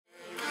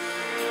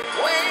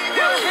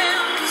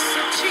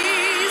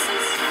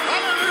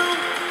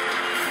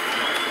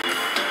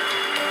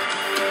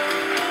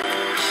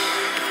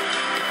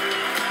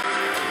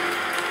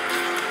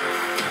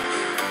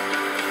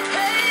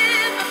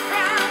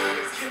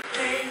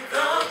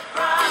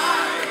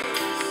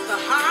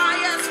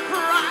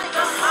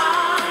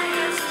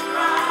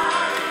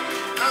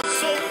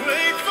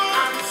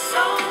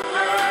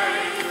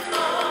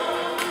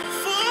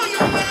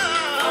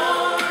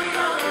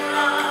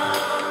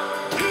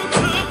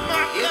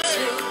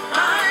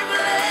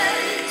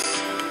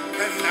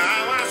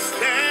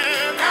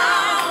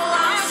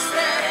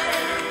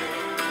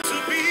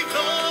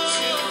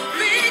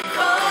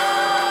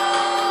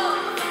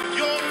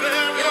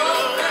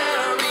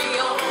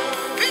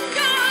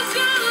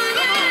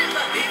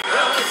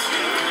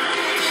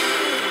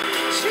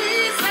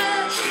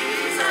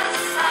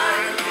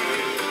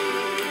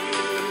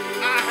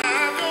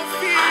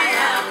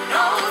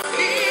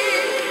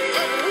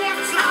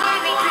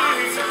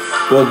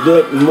Well,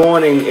 good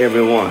morning,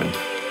 everyone.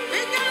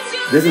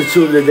 This is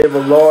truly the day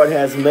the Lord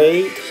has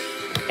made.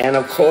 And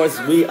of course,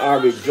 we are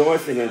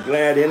rejoicing and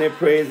glad in it.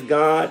 Praise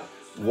God.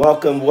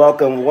 Welcome,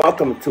 welcome,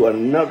 welcome to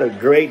another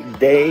great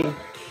day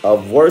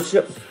of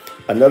worship,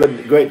 another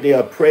great day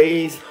of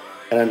praise,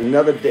 and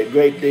another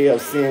great day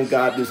of seeing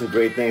God do some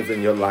great things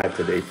in your life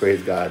today.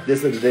 Praise God.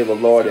 This is the day the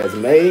Lord has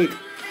made,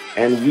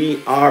 and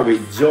we are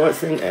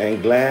rejoicing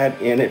and glad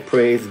in it.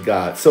 Praise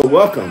God. So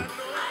welcome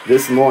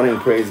this morning.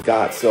 Praise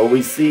God. So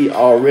we see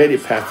already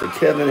Pastor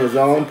Kevin is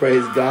on.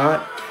 Praise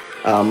God.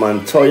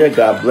 Montoya,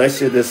 God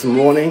bless you this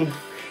morning.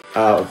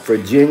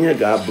 Virginia,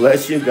 God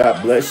bless you.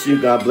 God bless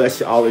you. God bless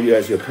you, all of you,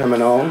 as you're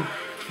coming on.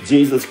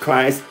 Jesus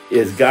Christ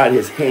has got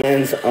his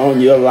hands on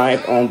your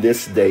life on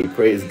this day.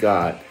 Praise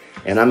God.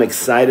 And I'm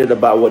excited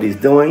about what he's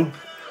doing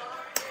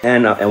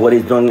and what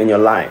he's doing in your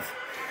life.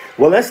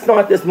 Well, let's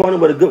start this morning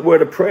with a good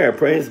word of prayer.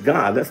 Praise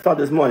God. Let's start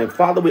this morning.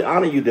 Father, we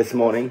honor you this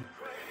morning.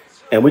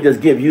 And we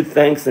just give you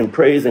thanks and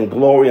praise and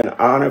glory and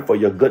honor for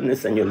your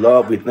goodness and your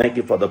love. We thank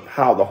you for the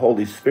power of the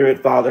Holy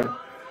Spirit, Father,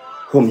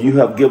 whom you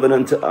have given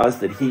unto us,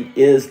 that he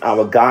is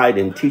our guide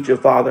and teacher,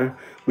 Father.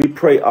 We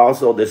pray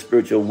also that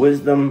spiritual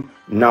wisdom,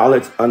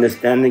 knowledge,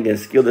 understanding, and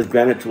skill is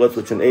granted to us,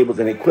 which enables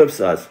and equips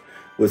us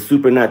with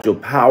supernatural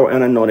power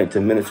and anointing to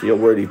minister your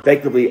word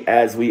effectively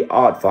as we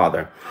ought,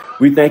 Father.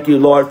 We thank you,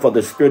 Lord, for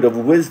the spirit of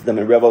wisdom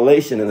and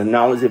revelation and the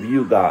knowledge of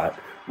you, God.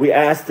 We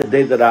ask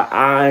today that our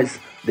eyes,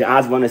 the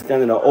eyes of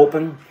understanding, are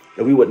open,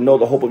 that we would know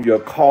the hope of your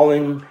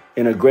calling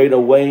in a greater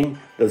way,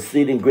 the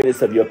exceeding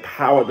greatness of your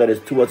power that is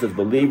to us as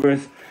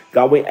believers.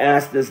 God, we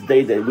ask this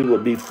day that we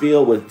would be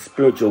filled with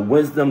spiritual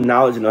wisdom,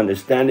 knowledge, and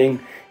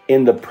understanding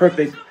in the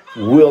perfect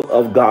will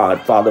of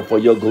God, Father, for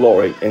your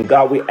glory. And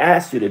God, we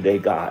ask you today,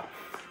 God,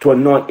 to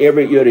anoint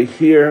every ear to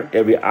hear,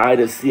 every eye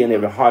to see, and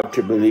every heart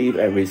to believe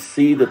and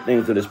receive the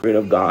things of the Spirit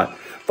of God.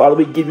 Father,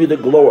 we give you the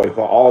glory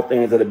for all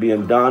things that are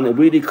being done. And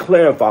we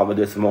declare, Father,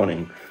 this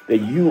morning that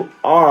you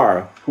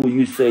are who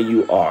you say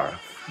you are.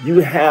 You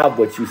have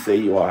what you say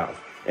you are.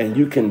 And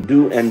you can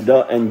do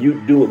and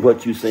you do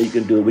what you say you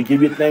can do. We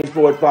give you thanks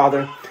for it,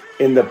 Father.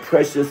 In the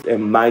precious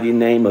and mighty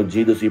name of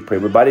Jesus, we pray.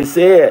 Everybody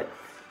say it.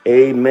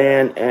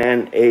 Amen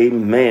and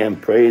amen.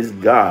 Praise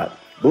God.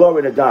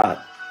 Glory to God.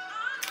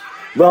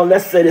 Well,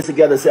 let's say this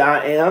together. Say,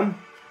 I am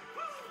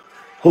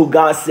who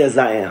God says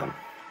I am.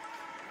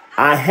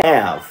 I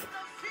have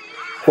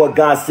what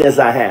God says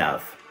I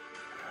have.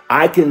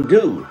 I can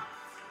do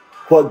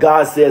what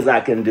God says I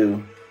can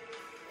do,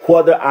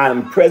 whether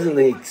I'm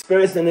presently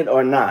experiencing it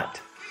or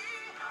not,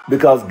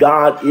 because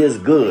God is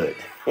good.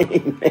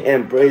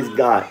 Amen. Praise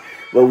God.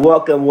 Well,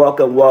 welcome,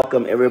 welcome,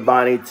 welcome,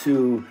 everybody,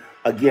 to,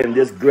 again,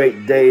 this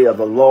great day of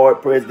the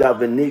Lord. Praise God.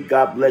 Vanique,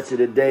 God bless you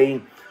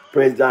today.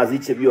 Praise God, as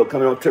each of you are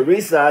coming on.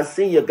 Teresa, I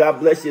see you. God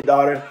bless you,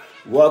 daughter.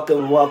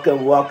 Welcome,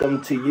 welcome,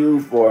 welcome to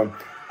you for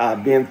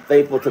being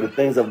faithful to the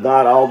things of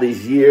God all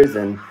these years.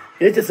 And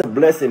it's just a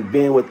blessing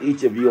being with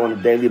each of you on a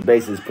daily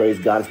basis. Praise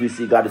God, as we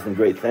see God do some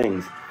great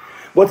things.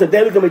 Well,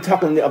 today we're going to be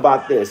talking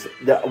about this,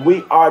 that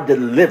we are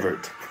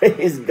delivered.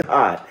 Praise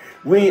God.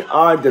 We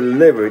are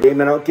delivered.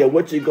 Amen. I don't care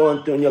what you're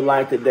going through in your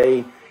life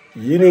today.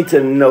 You need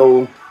to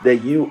know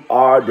that you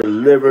are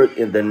delivered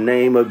in the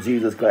name of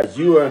Jesus Christ.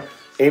 You are,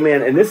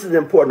 amen. And this is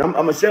important. I'm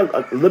going to share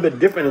a little bit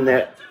different in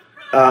that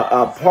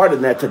part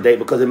of that today,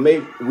 because it may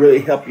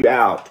really help you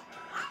out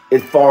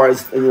as far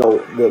as, you know,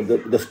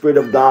 the Spirit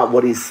of God,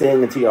 what he's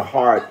saying into your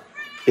heart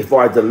as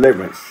far as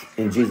deliverance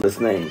in Jesus'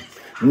 name.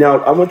 Now,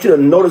 I want you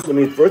to notice with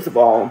me, first of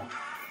all,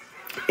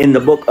 in the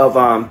book of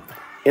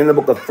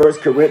 1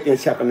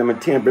 Corinthians, chapter number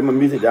 10, bring my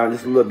music down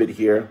just a little bit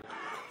here.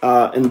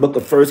 In the book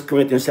of 1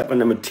 Corinthians, chapter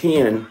number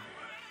 10,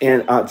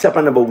 and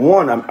chapter number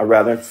 1,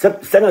 rather,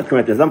 2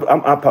 Corinthians,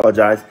 I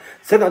apologize,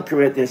 2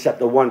 Corinthians,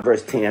 chapter 1,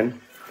 verse 10.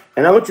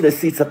 And I want you to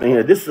see something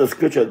here. This is a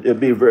scripture that will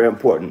be very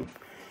important.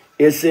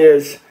 It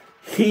says,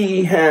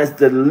 he has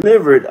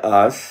delivered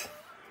us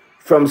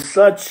from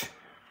such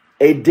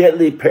a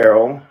deadly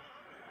peril,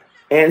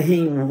 and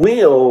he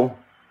will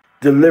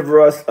deliver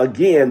us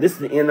again. This is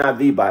the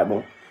NIV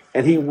Bible.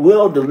 And he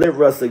will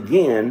deliver us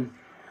again.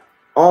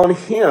 On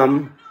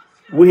him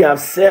we have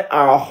set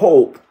our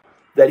hope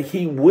that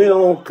he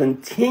will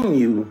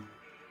continue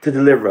to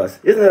deliver us.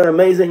 Isn't that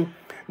amazing?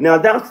 Now,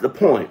 that's the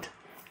point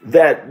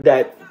that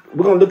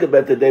we're going to look at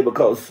that today,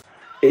 because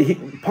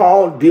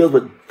Paul deals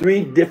with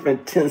 3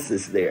 different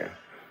tenses there.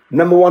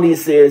 Number 1, he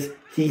says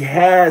he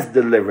has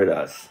delivered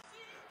us.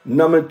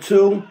 Number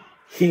 2,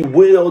 he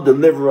will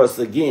deliver us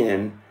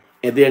again.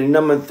 And then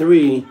number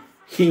 3,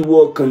 he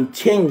will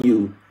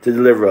continue to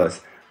deliver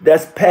us.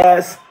 That's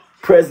past,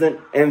 present,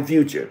 and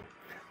future.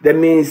 That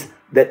means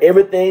that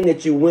everything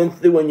that you went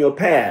through in your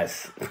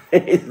past,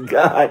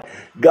 God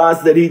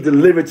said he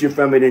delivered you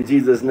from it in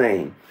Jesus'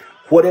 name.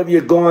 Whatever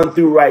you're going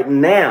through right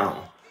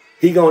now,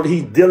 he's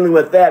dealing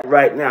with that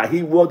right now.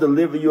 He will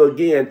deliver you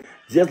again,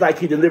 just like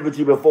he delivered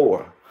you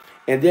before.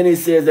 And then he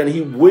says that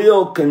he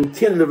will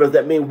continue to deliver us.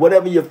 That means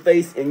whatever you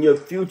face in your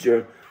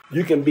future,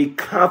 you can be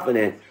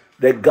confident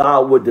that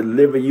God would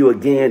deliver you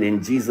again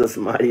in Jesus'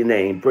 mighty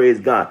name. Praise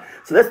God.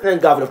 So let's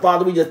thank God for the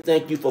Father. We just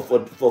thank you for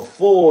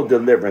full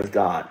deliverance,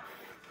 God.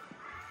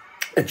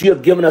 That you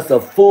have given us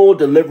a full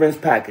deliverance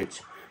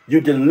package.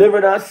 You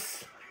delivered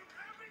us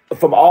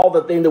from all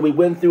the things that we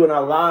went through in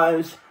our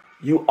lives.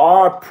 You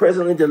are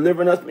presently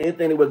delivering us from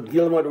anything that we're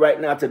dealing with right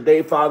now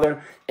today,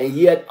 Father. And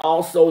yet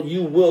also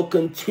you will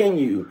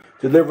continue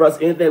to deliver us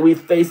anything we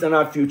face in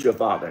our future,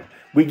 Father.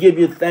 We give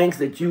you thanks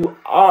that you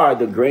are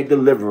the great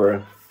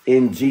deliverer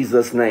in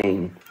Jesus'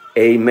 name.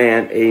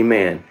 Amen.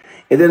 Amen.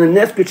 And then the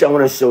next scripture I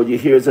want to show you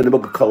here is in the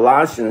book of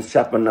Colossians,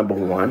 chapter number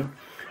 1,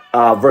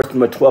 verse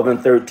number 12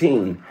 and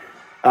 13.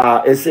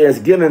 It says,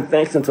 giving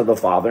thanks unto the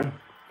Father,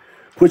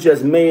 which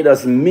has made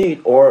us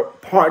meet or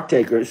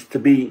partakers to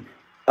be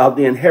of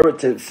the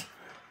inheritance.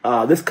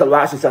 This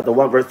Colossians chapter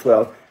 1, verse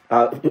 12.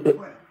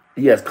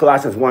 Yes,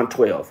 Colossians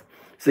 1:12.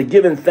 So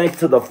giving thanks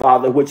to the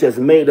Father, which has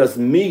made us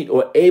meet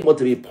or able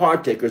to be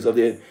partakers of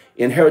the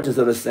inheritance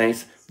of the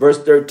saints.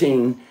 Verse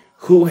 13,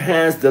 who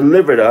has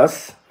delivered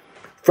us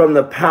from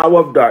the power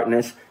of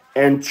darkness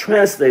and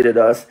translated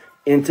us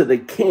into the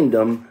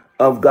kingdom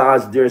of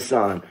God's dear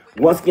Son.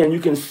 Once again, you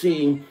can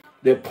see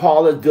that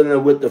Paul is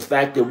dealing with the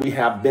fact that we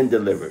have been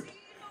delivered.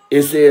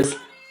 It says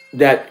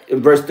that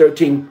in verse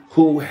 13,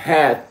 who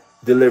hath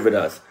delivered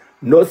us.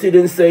 Notice he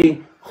didn't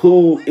say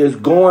who is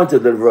going to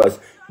deliver us.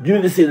 You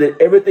need to see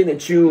that everything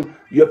that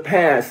your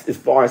past, as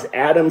far as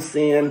Adam's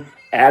sin,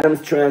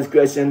 Adam's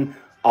transgression,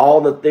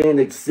 all the things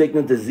like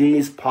sickness,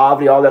 disease,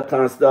 poverty, all that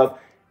kind of stuff,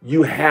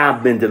 you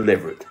have been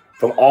delivered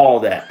from all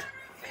that.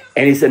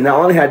 And he said, not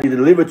only had he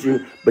delivered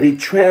you, but he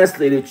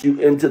translated you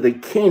into the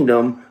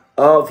kingdom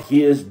of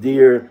his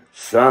dear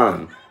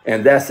Son.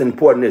 And that's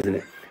important, isn't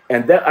it?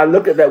 And that I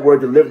look at that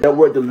word deliver. That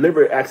word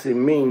deliver actually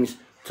means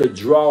to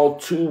draw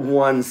to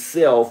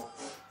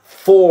oneself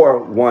for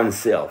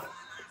oneself.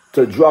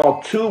 To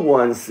draw to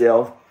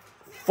oneself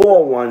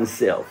for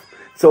oneself.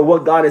 So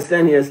what God is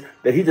saying is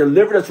that he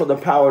delivered us from the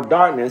power of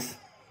darkness,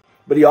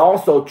 but he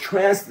also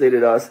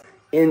translated us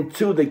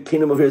into the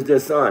kingdom of his dear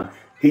Son.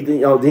 He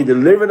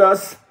delivered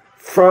us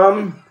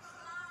from,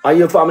 are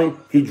you following?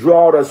 He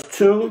drawed us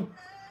to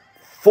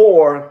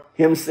for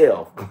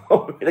himself.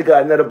 Glory to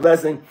God, another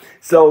blessing.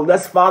 So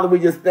let's, Father, we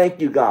just thank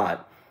you, God,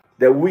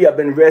 that we have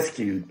been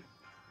rescued.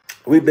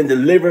 We've been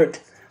delivered,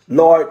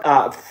 Lord,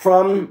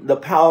 from the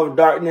power of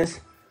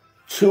darkness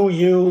to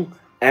you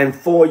and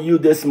for you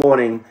this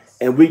morning.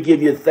 And we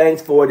give you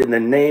thanks for it in the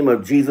name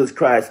of Jesus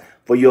Christ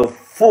for your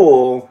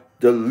full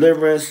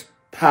deliverance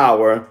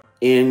power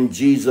in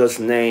Jesus'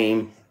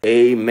 name.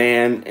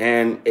 Amen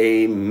and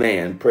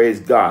amen.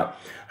 Praise God.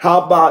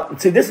 How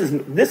about, see, this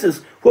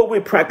is what we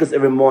practice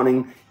every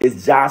morning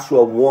is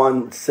Joshua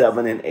 1,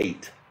 7, and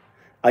 8.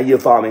 Are you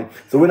following?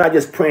 So we're not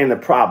just praying the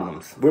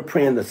problems. We're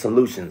praying the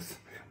solutions.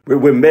 We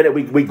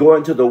go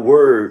into the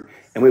word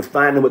and we're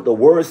finding what the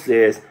word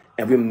says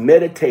and we're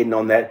meditating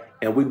on that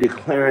and we're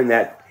declaring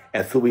that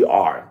as who we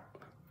are.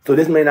 So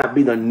this may not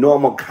be the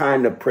normal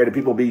kind of prayer that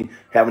people be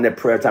having their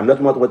prayer time. That's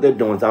not what they're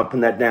doing, so I'm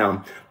putting that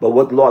down. But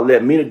what the Lord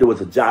led me to do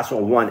was a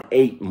Joshua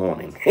 1:8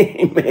 morning.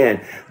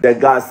 Amen. That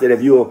God said,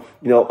 if you'll,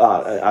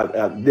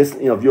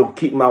 if you'll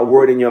keep my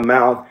word in your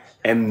mouth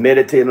and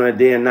meditate on it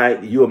day and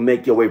night, you will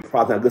make your way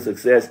prosperous and good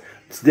success.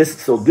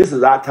 So this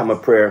is our time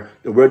of prayer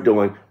that we're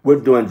doing.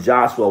 We're doing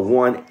Joshua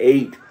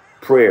 1:8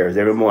 prayers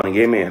every morning.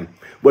 Amen.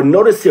 But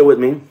notice here with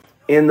me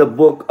in the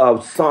book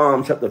of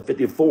Psalm chapter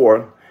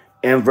 54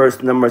 and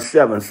verse number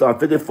 7. Psalm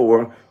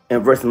 54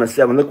 and verse number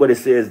 7. Look what it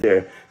says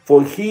there.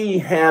 For he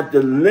hath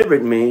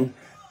delivered me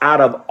out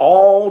of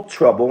all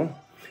trouble,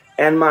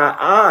 and my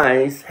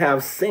eyes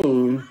have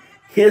seen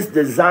his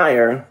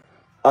desire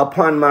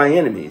upon my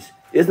enemies.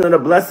 Isn't it a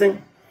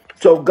blessing?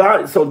 So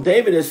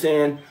David is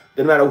saying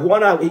that no matter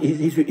what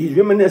he's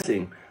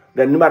reminiscing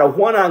that no matter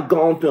what I've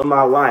gone through in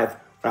my life,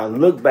 when I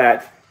look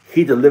back,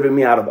 he delivered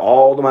me out of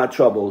all of my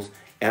troubles,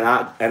 and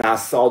I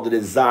saw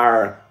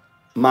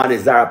my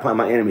desire upon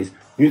my enemies.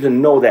 You need to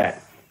know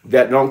that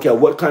I don't care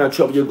what kind of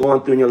trouble you're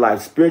going through in your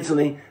life,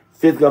 spiritually,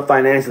 physically,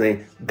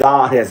 financially,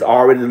 God has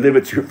already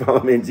delivered you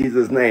from in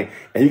Jesus' name.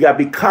 And you got to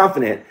be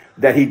confident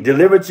that he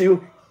delivered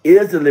you,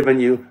 is delivering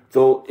you.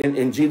 So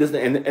in Jesus'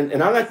 name,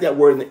 and I like that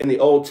word in the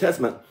Old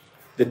Testament.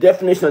 The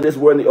definition of this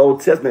word in the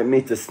Old Testament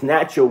means to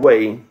snatch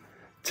away,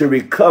 to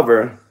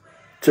recover,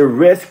 to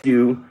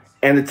rescue,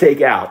 and to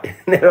take out.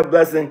 Isn't that a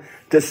blessing?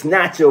 To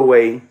snatch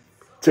away,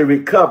 to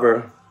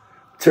recover,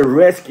 to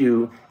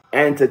rescue,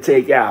 and to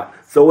take out.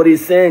 So what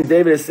he's saying,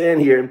 David is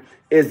saying here,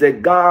 is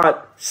that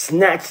God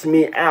snatched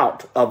me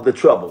out of the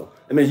trouble.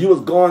 I mean, you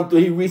was going through,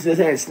 he reached his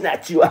hand and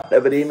snatched you out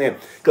of it, amen.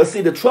 Because see,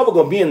 the trouble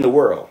going to be in the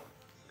world.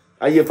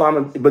 Are you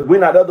following? But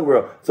we're not of the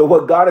world. So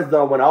what God has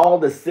done, when all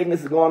the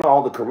sickness is going on,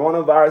 all the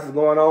coronavirus is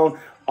going on,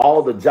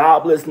 all the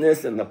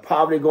joblessness and the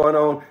poverty going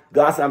on,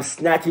 God said, I'm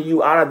snatching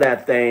you out of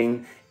that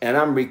thing, and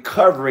I'm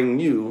recovering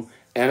you,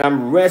 and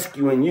I'm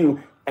rescuing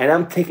you, and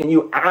I'm taking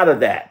you out of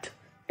that.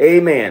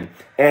 Amen.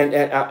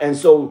 And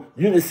so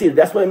you need to see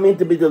that's what it means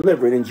to be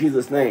delivered in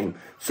Jesus' name.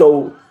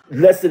 So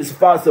let's say this,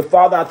 Father. So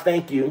Father, I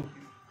thank you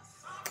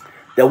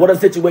that what a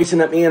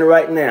situation I'm in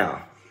right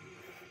now,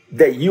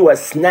 that you are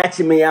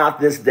snatching me out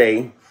this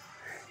day.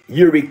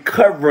 You're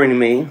recovering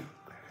me.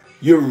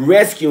 You're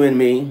rescuing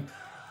me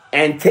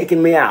and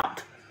taking me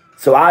out.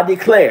 So I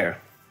declare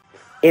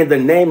in the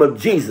name of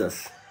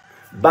Jesus,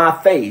 by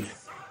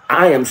faith,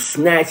 I am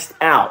snatched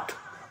out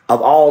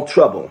of all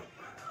trouble.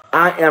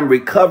 I am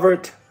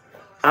recovered.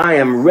 I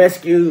am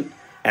rescued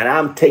and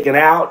I'm taken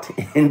out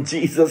in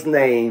Jesus'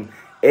 name.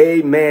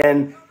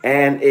 Amen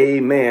and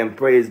amen.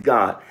 Praise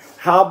God.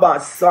 How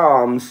about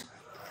Psalms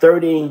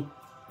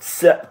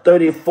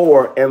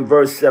 34 and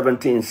verse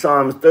 17?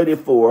 Psalms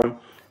 34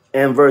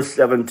 and verse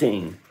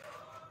 17.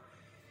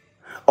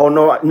 Oh,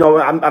 no,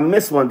 I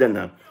missed one,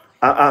 didn't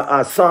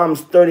I?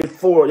 Psalms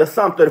 34, that's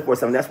Psalm 34,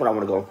 7. That's what I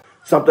want to go.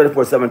 Psalm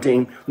 34,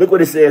 17. Look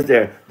what it says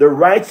there. The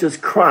righteous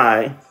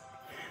cry,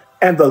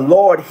 and the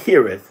Lord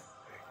heareth,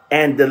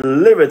 and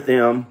delivereth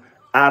them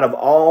out of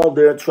all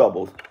their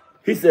troubles.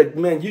 He said,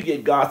 man, you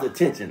get God's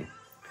attention.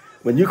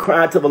 When you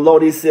cry to the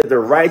Lord, he said,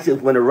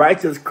 when the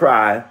righteous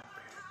cry,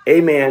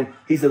 amen,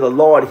 he said, the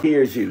Lord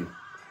hears you,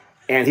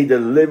 and he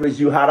delivers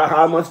you out of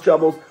how much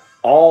troubles?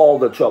 All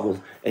the troubles.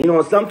 And you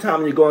know,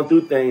 sometimes you're going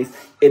through things,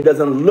 it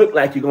doesn't look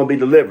like you're going to be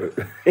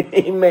delivered.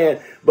 Amen.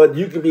 But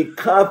you can be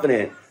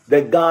confident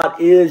that God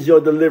is your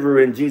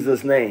deliverer in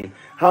Jesus' name.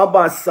 How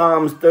about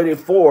Psalms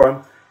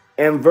 34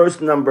 and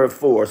verse number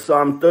 4?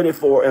 Psalm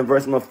 34 and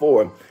verse number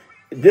 4.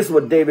 This is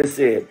what David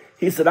said.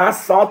 He said, I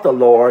sought the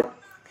Lord,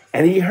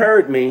 and he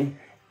heard me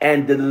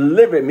and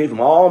delivered me from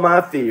all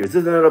my fears.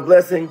 Isn't it a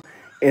blessing?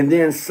 And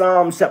then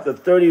Psalm chapter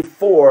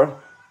 34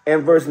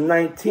 and verse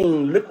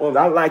 19. Look,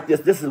 I like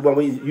this. This is what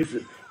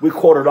we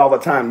quoted all the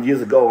time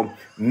years ago.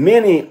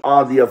 Many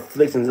are the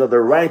afflictions of the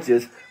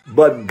righteous,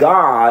 but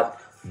God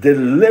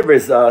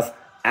delivers us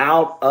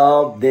out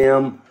of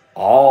them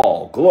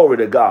all. Glory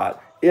to God.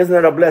 Isn't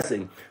that a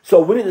blessing?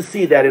 So we need to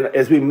see that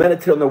as we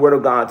meditate on the word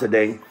of God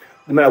today,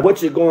 no matter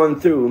what you're going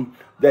through,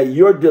 that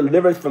your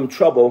deliverance from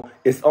trouble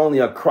is only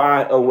a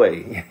cry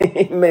away.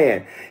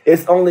 Amen.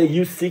 It's only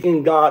you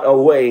seeking God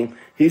away.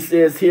 He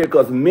says here,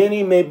 because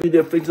many may be the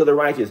afflictions of the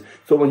righteous.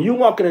 So when you're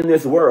walking in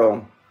this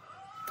world,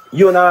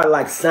 you and I are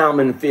like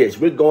salmon and fish.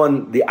 We're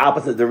going the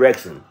opposite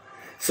direction.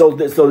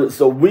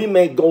 So we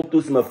may go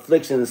through some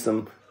afflictions,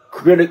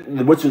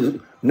 which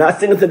is not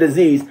sickness and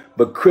disease,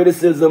 but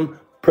criticism,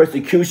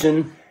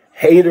 persecution,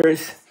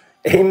 haters.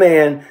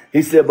 Amen.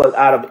 He said, but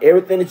out of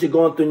everything that you're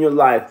going through in your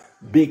life,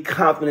 be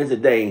confident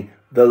today,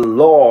 the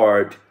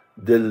Lord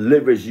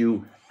delivers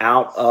you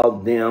out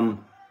of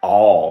them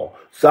all.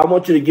 So I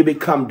want you to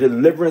become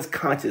deliverance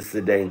conscious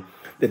today,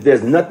 that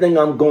there's nothing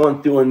I'm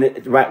going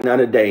through right now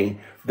today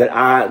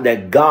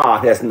that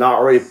God has not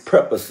already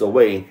purposed a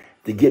way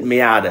to get me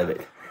out of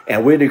it.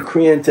 And we're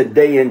decreeing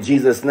today in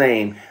Jesus'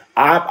 name,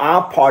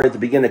 our part is to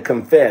begin to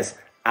confess,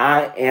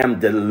 I am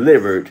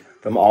delivered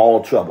from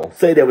all trouble.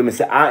 Say that with me.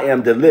 Say, I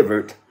am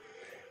delivered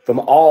from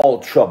all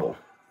trouble,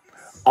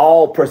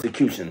 all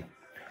persecution,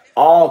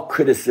 all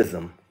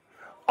criticism,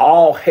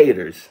 all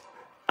haters.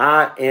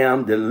 I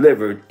am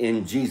delivered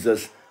in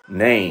Jesus'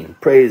 name.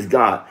 Praise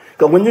God.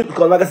 Because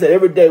like I said,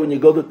 every day when you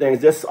go through things,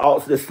 there's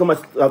so much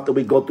stuff that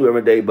we go through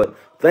every day. But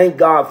thank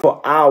God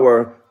for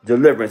our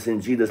deliverance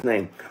in Jesus'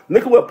 name.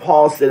 Look at what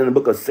Paul said in the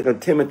book of 2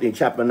 Timothy,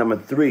 chapter number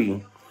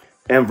 3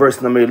 and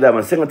verse number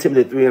 11. 2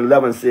 Timothy 3 and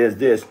 11 says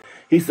this.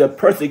 He said,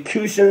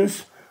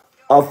 persecutions,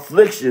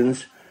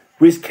 afflictions,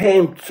 which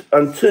came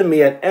unto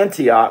me at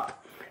Antioch,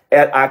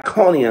 at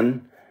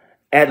Iconium,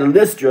 at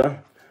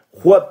Lystra,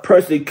 what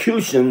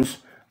persecutions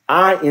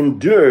I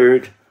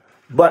endured,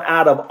 but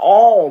out of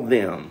all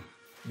them,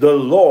 the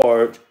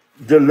Lord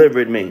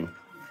delivered me.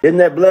 Isn't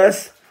that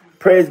blessed?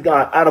 Praise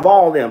God. Out of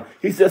all them.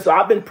 He says, so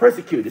I've been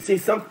persecuted. See,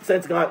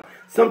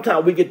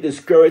 sometimes we get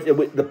discouraged,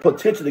 and the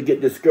potential to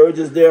get discouraged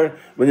is there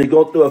when you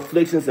go through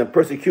afflictions and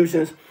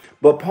persecutions.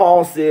 But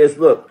Paul says,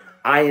 look,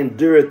 I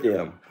endured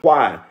them.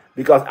 Why?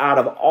 Because out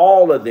of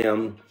all of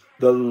them,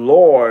 the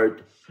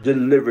Lord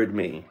delivered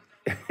me.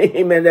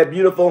 Amen. That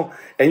beautiful.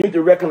 And you need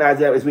to recognize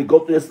that as we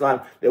go through this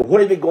life, that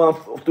what are we going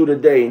through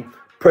today?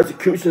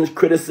 Persecutions,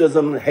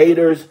 criticism,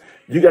 haters.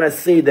 You got to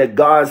see that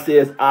God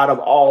says out of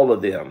all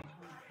of them.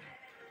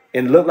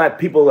 And look like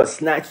people have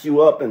snatched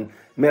you up. And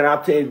man,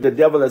 I'll tell you, the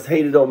devil has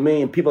hated on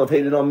me and people have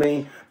hated on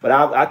me. But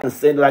I can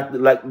say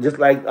just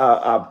like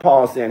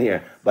Paul saying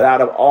here, but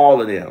out of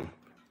all of them,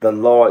 the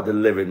Lord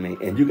delivered me.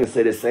 And you can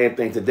say the same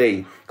thing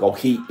today,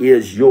 because he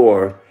is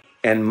your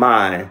and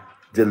my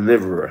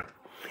deliverer.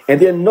 And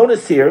then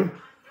notice here,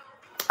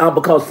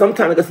 because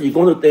sometimes, like I said, you're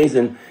going through things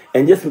and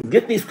just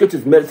get these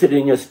scriptures meditated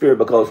in your spirit,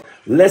 because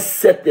let's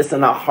set this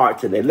in our heart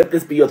today. Let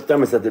this be your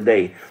thermostat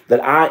today,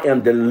 that I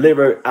am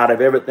delivered out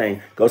of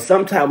everything. Because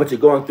sometimes what you're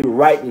going through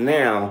right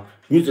now,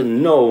 you need to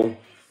know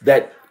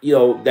that,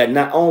 that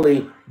not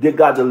only did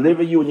God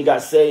deliver you when you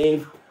got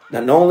saved,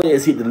 not only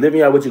is he delivering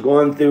you out of what you're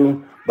going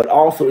through, but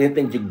also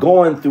anything you're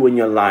going through in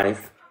your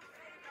life,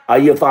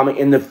 you'll find me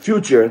in the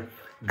future,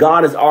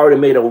 God has already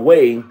made a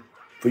way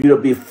for you to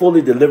be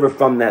fully delivered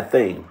from that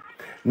thing.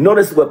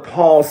 Notice what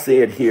Paul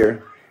said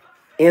here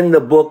in the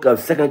book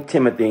of 2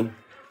 Timothy,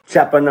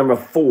 chapter number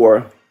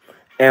 4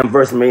 and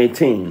verse number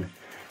 18.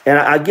 And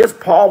I guess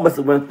Paul must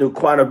have went through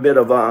quite a bit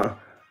of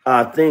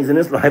things in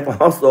his life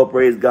also,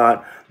 praise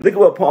God. Look at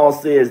what Paul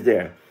says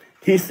there.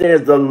 He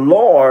says, the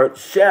Lord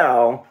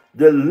shall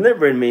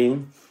deliver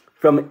me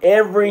from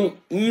every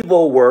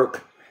evil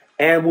work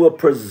and will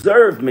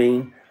preserve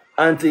me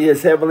unto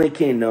his heavenly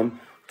kingdom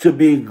to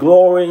be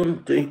glory,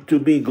 to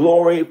be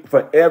glory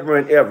forever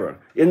and ever.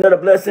 Isn't that a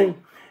blessing?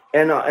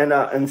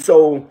 And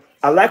so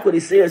I like what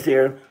he says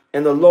here,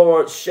 and the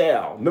Lord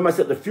shall. Remember I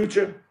said the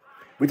future?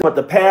 We talked about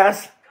the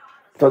past,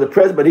 to the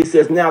present, but he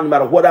says now, no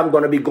matter what I'm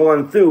going to be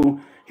going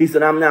through, he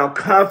said, I'm now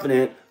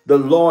confident the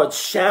Lord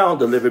shall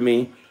deliver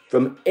me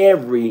from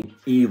every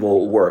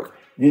evil work.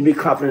 You need to be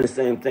confident in the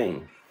same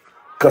thing.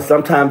 Because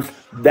sometimes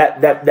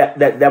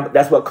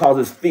that's what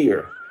causes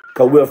fear.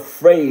 Because we're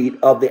afraid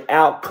of the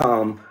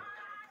outcome,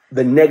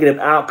 the negative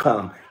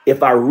outcome.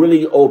 If I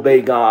really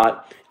obey God,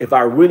 if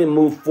I really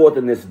move forth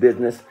in this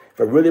business,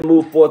 if I really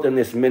move forth in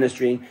this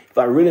ministry, if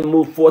I really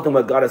move forth in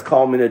what God has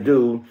called me to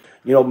do,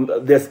 you know,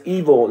 there's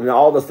evil and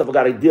all the stuff I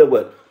got to deal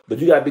with. But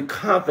you got to be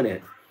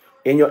confident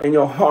in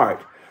your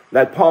heart.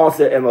 Like Paul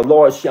said, and the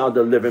Lord shall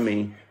deliver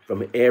me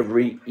from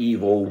every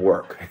evil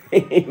work.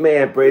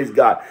 Amen. Praise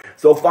God.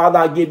 So, Father,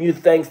 I give you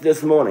thanks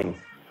this morning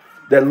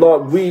that,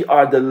 Lord, we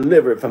are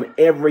delivered from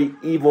every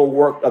evil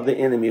work of the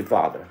enemy,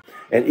 Father.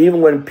 And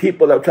even when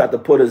people have tried to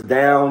put us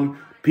down,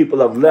 people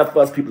have left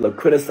us, people have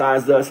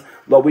criticized us,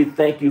 Lord, we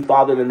thank you,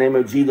 Father, in the name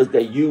of Jesus,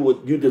 that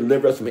you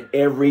deliver us from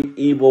every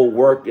evil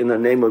work in the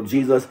name of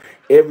Jesus,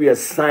 every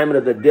assignment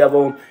of the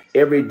devil,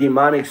 every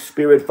demonic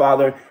spirit,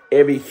 Father,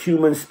 every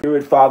human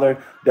spirit,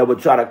 Father, that would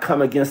try to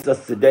come against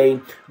us today.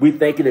 We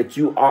thank you that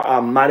you are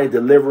our mighty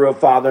deliverer,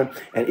 Father.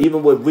 And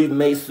even when we've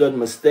made certain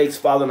mistakes,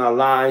 Father, in our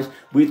lives,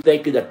 we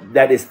thank you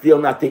that is still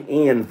not the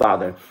end,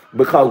 Father,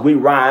 because we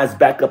rise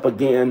back up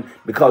again,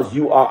 because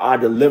you are our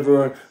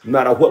deliverer. No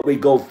matter what we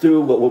go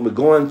through, what we're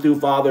going through,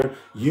 Father,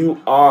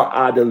 you are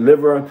our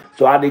deliverer.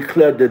 So I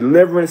declare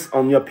deliverance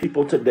on your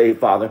people today,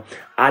 Father.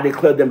 I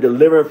declare them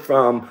delivered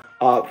from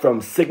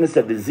sickness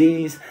and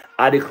disease.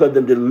 I declare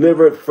them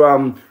delivered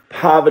from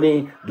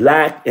poverty,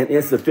 lack, and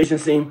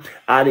insufficiency.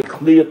 I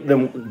declare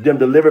them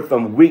delivered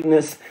from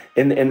weakness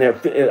in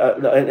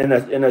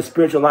their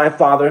spiritual life,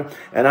 Father.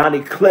 And I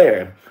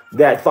declare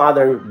that,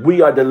 Father,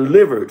 we are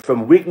delivered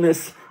from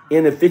weakness,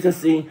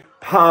 inefficiency,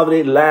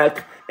 poverty,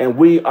 lack, and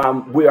we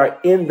are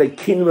in the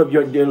kingdom of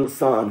your dear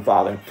Son,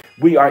 Father.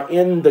 We are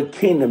in the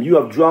kingdom. You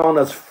have drawn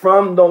us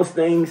from those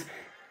things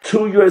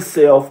to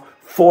yourself,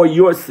 for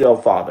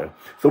yourself, Father.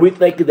 So we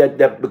thank you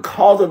that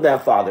because of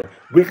that, Father,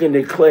 we can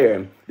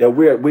declare that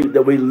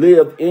we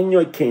live in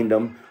your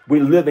kingdom.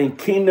 We live in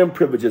kingdom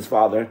privileges,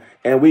 Father,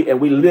 and we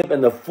live in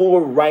the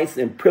full rights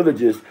and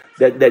privileges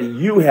that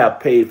you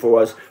have paid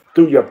for us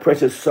through your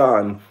precious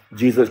Son,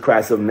 Jesus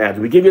Christ of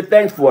Nazareth. We give you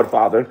thanks for it,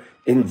 Father,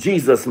 in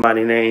Jesus'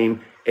 mighty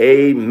name.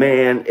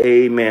 Amen.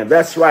 Amen.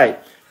 That's right.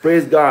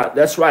 Praise God.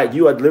 That's right.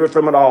 You are delivered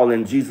from it all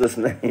in Jesus'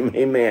 name.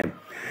 Amen.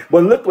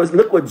 But look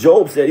what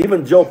Job said.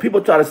 Even Job,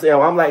 people try to say,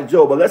 oh, I'm like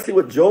Job. But let's see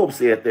what Job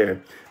said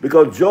there.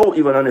 Because Job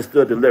even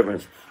understood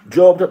deliverance.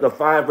 Job chapter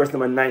 5, verse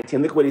number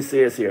 19. Look what he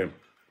says here.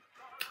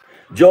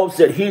 Job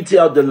said, he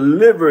shall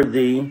deliver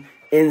thee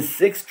in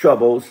 6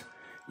 troubles.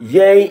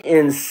 Yea,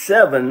 in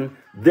 7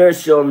 there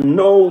shall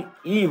no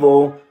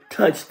evil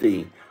touch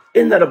thee.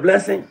 Isn't that a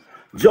blessing?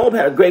 Job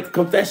had a great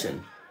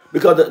confession.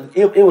 Because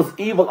it was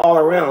evil all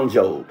around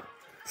Job.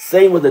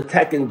 Satan was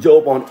attacking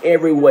Job on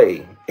every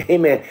way.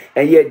 Amen.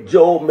 And yet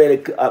Job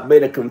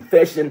made a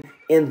confession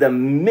in the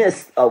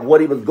midst of what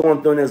he was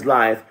going through in his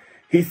life.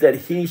 He said,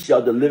 he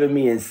shall deliver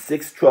me in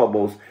 6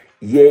 troubles.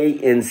 Yea,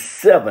 in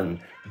 7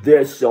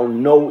 there shall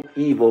no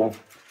evil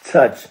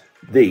touch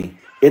thee.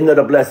 Isn't that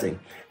a blessing?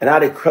 And I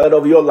declare it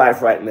over your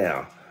life right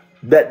now.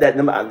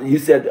 That you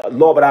said,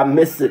 Lord, but I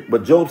missed it.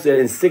 But Job said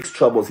in 6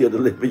 troubles he'll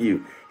deliver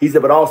you. He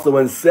said, but also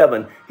in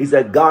 7, he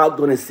said, God's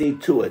going to see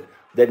to it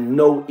that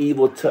no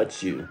evil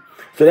touch you.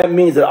 So that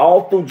means that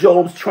all through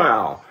Job's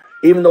trial,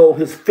 even though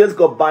his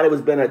physical body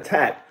was being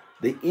attacked,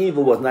 the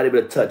evil was not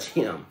able to touch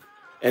him.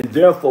 And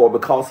therefore,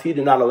 because he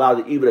did not allow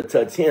the evil to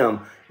touch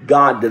him,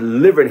 God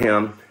delivered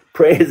him,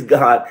 praise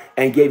God,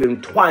 and gave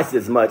him twice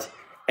as much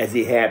as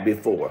he had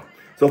before.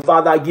 So,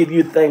 Father, I give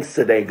you thanks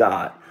today,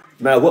 God.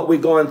 No matter what we're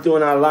going through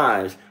in our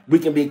lives, we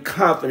can be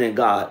confident,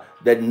 God,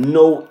 that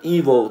no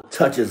evil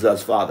touches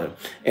us, Father.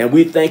 And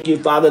we thank you,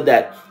 Father,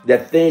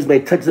 that things may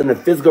touch us in the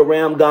physical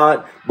realm,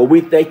 God, but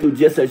we thank you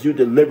just as you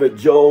delivered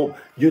Job,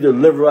 you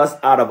deliver us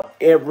out of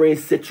every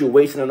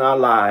situation in our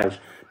lives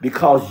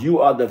because you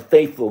are the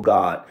faithful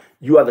God.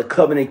 You are the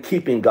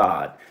covenant-keeping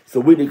God. So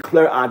we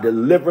declare our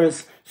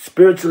deliverance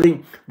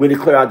spiritually. We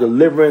declare our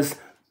deliverance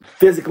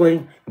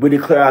physically. We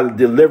declare our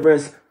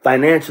deliverance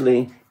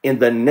financially. In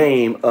the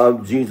name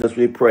of Jesus,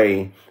 we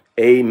pray.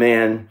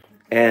 Amen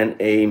and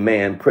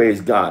amen.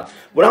 Praise God.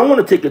 But I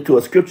want to take you to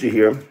a scripture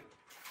here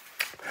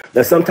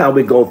that sometimes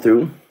we go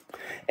through.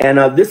 And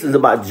this is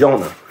about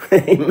Jonah.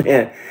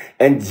 Amen.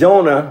 And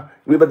Jonah,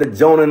 we about the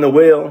Jonah in the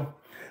whale.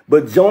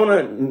 But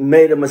Jonah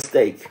made a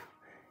mistake.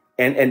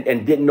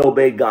 and didn't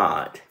obey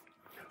God.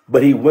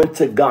 But he went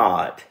to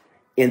God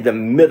in the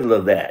middle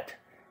of that,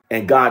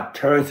 and God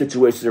turned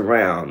situations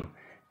around,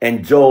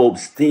 and Job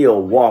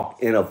still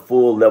walked in a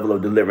full level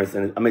of deliverance.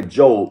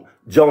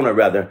 Jonah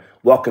rather,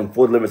 walking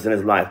full deliverance in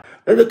his life.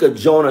 Let's look at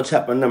Jonah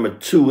chapter number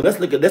 2. Let's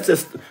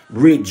just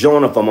read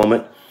Jonah for a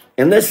moment,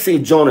 and let's see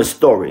Jonah's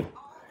story.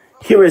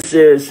 Here it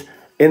says,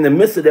 in the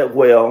midst of that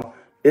well,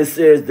 it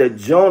says that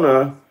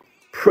Jonah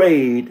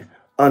prayed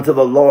unto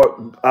the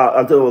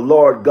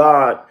Lord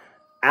God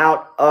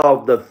out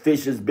of the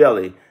fish's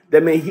belly.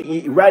 That means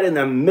he right in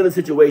the middle of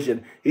the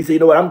situation, he said, you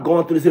know what, I'm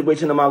going through the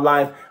situation in my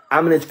life.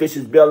 I'm in this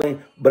fish's belly,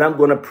 but I'm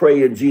going to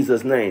pray in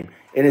Jesus' name.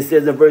 And it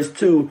says in verse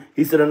 2,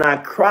 he said, and I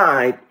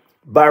cried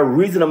by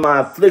reason of my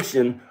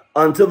affliction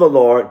unto the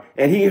Lord,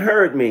 and he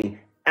heard me.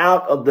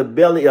 Out of the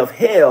belly of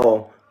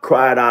hell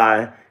cried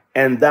I,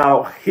 and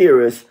thou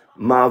hearest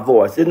my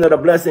voice. Isn't that a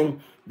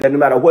blessing? That no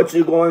matter what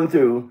you're going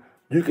through,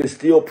 you can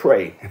still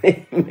pray.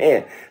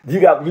 Man,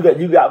 you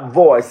got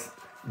voice.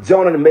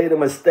 Jonah made a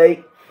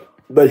mistake,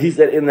 but he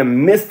said, in the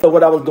midst of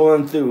what I was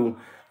going through,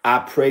 I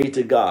prayed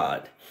to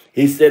God.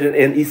 He said,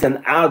 and he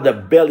said, out of the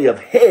belly of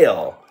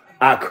hell,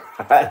 I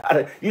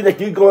cried. You think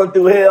you're going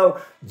through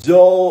hell?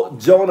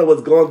 Jonah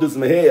was going through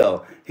some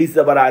hell. He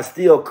said, but I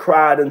still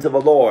cried unto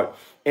the Lord.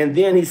 And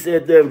then he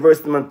said there in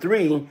verse number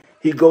 3,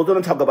 he goes on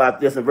to talk about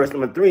this in verse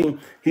number 3.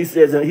 He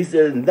says,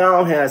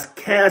 thou hast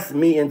cast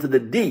me into the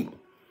deep,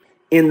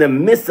 in the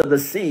midst of the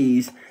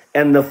seas,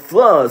 and the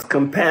floods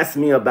compassed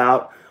me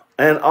about,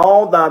 and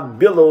all thy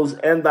billows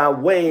and thy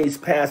waves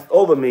passed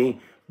over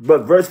me.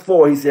 But verse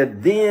 4, he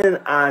said,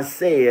 then I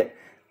said,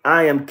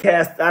 I am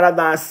cast out of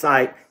thy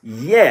sight,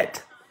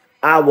 yet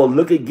I will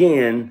look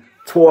again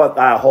toward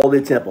thy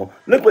holy temple.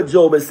 Look what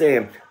Job is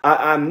saying.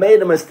 I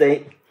made a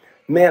mistake.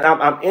 Man,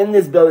 I'm in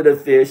this belly of the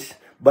fish,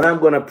 but I'm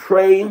going to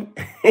pray.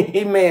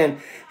 Amen.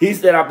 He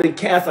said, I've been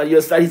cast out of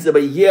your sight. He said,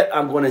 but yet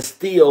I'm going to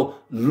still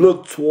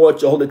look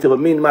toward your holy temple.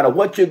 Meaning, no matter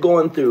what you're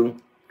going through,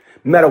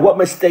 no matter what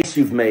mistakes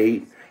you've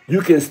made,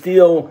 you can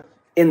still,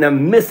 in the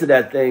midst of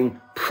that thing,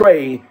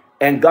 pray,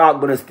 and God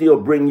going to still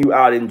bring you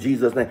out in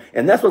Jesus' name.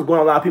 And that's what's going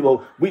on. A lot of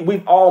people,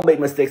 we've all made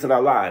mistakes in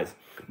our lives.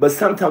 But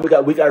sometimes we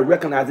got to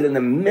recognize that in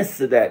the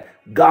midst of that,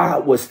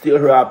 God will still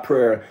hear our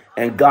prayer,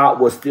 and God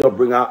will still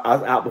bring us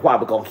out. Why?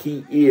 Because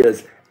he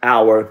is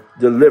our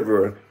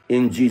deliverer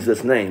in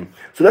Jesus' name.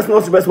 So let's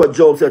notice the rest of what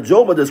Job said.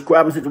 Job was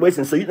describing a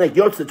situation. So you think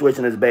your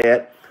situation is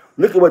bad.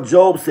 Look at what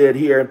Job said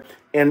here.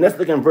 And let's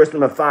look in verse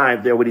number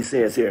 5 there, what he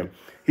says here.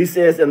 He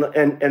says,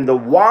 and the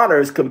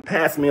waters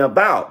compass me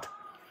about,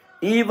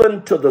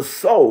 even to the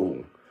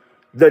soul.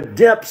 The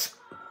depths,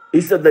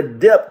 he said, the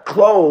depth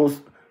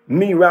closed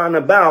me round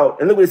about.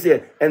 And look what he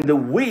said, and the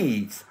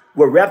weeds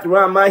were wrapped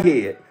around my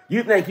head.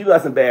 You think you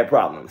got some bad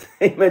problems.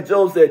 Amen.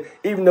 Job said,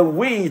 even the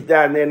weeds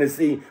down there in the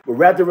sea were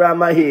wrapped around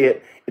my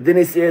head. And then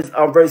he says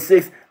on verse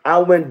 6, I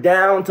went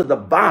down to the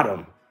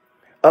bottom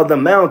of the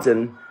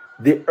mountain.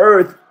 The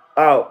earth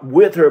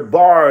with her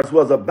bars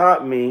was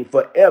about me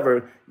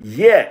forever.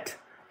 Yet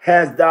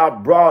hast thou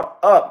brought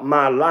up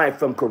my life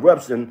from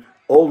corruption,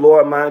 O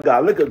Lord my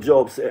God. Look at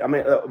Job say.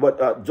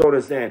 What Jonah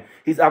is saying.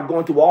 I'm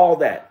going through all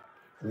that.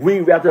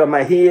 We wrapped it on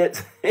my head.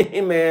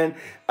 Amen.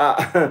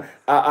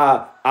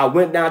 I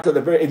went down to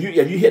the very, if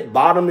you hit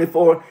bottom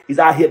before,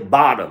 I hit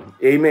bottom.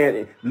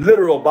 Amen.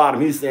 Literal bottom.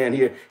 He's saying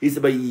here. He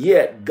said, but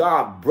yet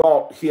God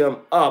brought him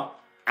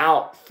up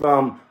out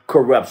from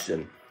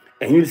corruption.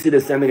 And you see the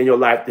same thing in your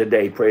life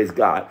today. Praise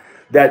God.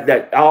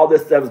 That all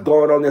this stuff is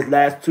going on this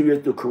last 2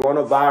 years through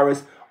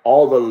coronavirus,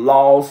 all the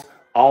loss,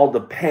 all the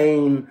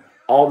pain,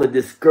 all the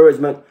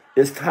discouragement.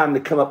 It's time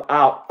to come up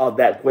out of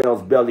that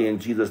whale's belly in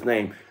Jesus'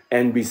 name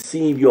and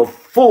receive your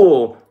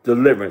full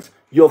deliverance,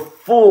 your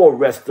full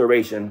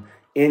restoration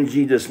in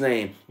Jesus'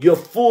 name, your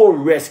full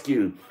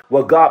rescue,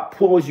 where God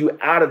pulls you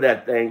out of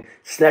that thing,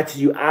 snatches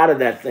you out of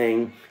that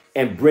thing,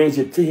 and brings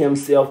you to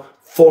himself,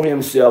 for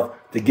himself,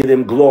 to give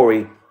him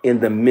glory in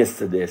the midst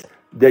of this.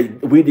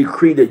 We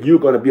decree that you're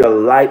going to be a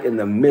light in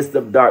the midst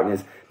of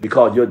darkness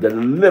because your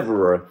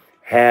deliverer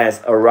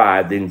has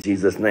arrived in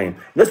Jesus' name.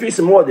 Let's read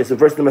some more of this in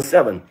verse number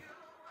 7.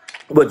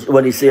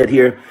 What he said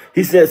here.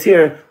 He says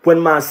here, when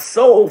my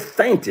soul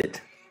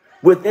fainted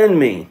within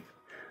me,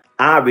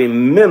 I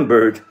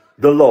remembered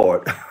the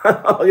Lord.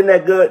 Isn't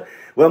that good?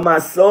 When my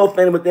soul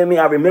fainted within me,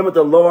 I remembered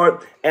the Lord,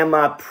 and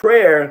my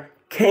prayer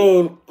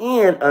came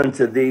in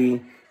unto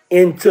thee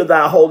into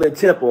thy holy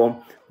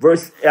temple.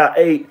 Verse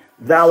 8,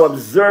 thou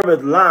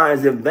observest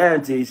lies and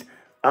vanities,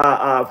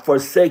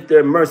 forsake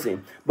their mercy.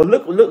 But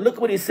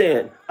look what he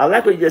said. I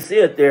like what he just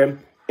said there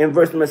in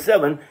verse number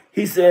 7.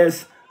 He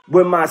says,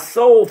 when my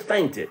soul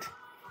fainted,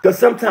 because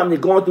sometimes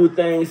you're going through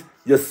things,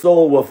 your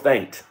soul will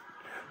faint.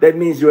 That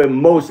means your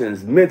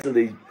emotions,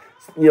 mentally,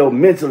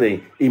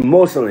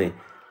 emotionally.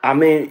 I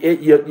mean,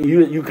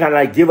 you kind of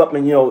like give up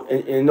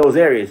in those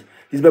areas.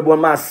 He said, but when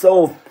my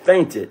soul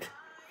fainted,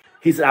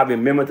 he said, I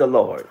remembered the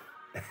Lord.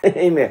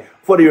 Amen.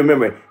 What do you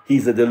remember?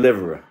 He's a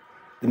deliverer.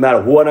 No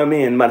matter what I'm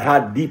in, no matter how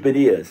deep it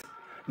is,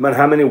 no matter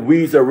how many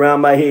weeds are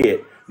around my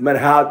head, no matter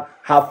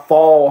how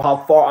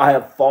far I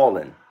have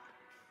fallen,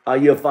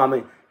 You follow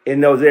me?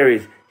 In those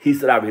areas, he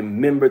said, I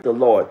remembered the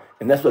Lord.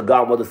 And that's what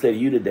God wants to say to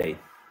you today.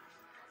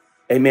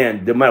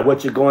 Amen. No matter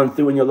what you're going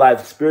through in your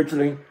life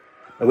spiritually,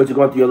 or what you're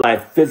going through in your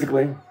life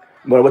physically, no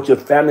matter what your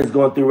family is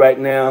going through right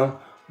now,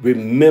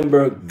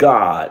 remember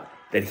God,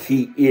 that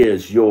he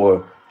is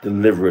your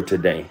deliverer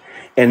today.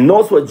 And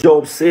notice what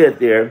Job said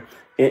there.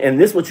 And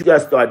this is what you got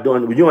to start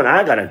doing. You and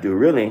I got to do,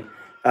 really.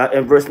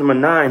 In verse number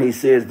 9, he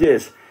says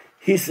this.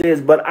 He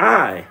says, but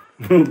I,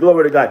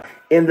 glory to God,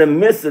 in the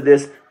midst of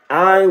this,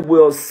 I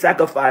will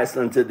sacrifice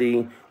unto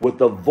thee with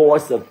the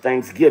voice of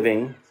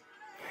thanksgiving,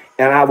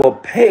 and I will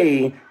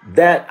pay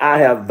that I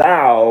have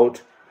vowed,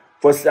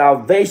 for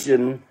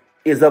salvation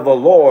is of the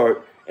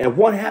Lord. And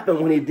what happened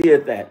when he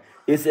did that?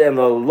 It said, and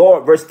the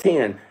Lord, verse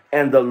 10,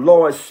 and the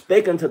Lord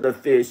spake unto the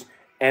fish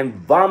and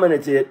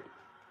vomited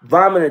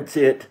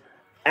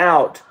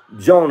out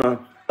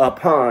Jonah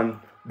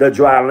upon the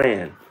dry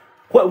land.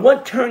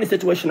 What turned the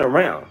situation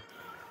around?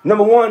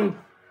 Number one,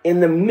 in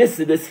the midst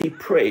of this, he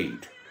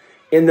prayed.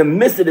 In the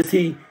midst of this,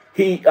 he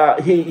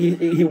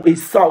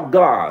sought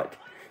God.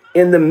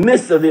 In the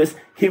midst of this,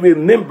 he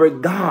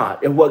remembered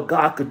God and what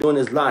God could do in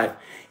his life.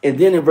 And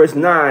then in verse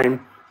 9,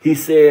 he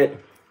said,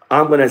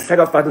 I'm going to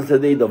sacrifice unto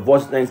thee the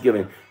voice of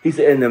thanksgiving. He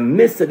said, in the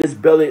midst of this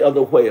belly of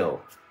the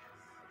whale,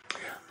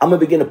 I'm going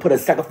to begin to put a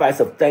sacrifice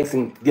of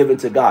thanksgiving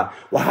to God.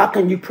 Well, how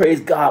can you praise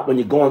God when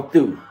you're going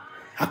through?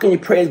 How can you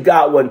praise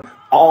God when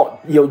all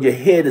your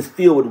head is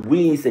filled with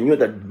weeds and you're at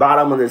the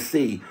bottom of the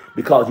sea?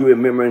 Because you're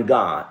remembering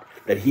God,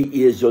 that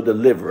he is your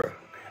deliverer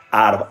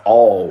out of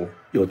all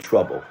your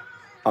trouble.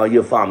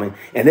 You're following me?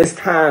 And it's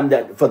time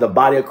that for the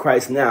body of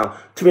Christ now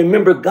to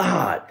remember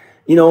God.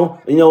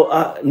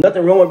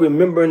 Nothing wrong with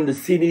remembering the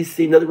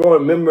CDC, nothing wrong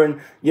with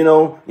remembering,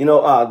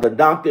 the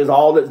doctors,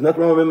 all that.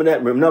 Nothing wrong with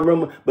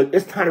remembering that. But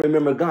it's time to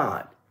remember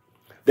God.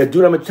 That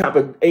Deuteronomy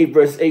chapter 8,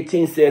 verse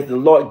 18 says, the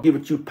Lord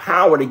giveth you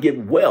power to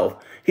get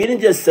wealth. He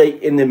didn't just say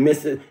in the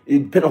midst of,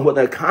 depending on what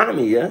the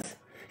economy is.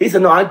 He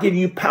said, no, I give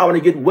you power to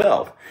get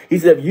wealth. He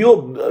said, if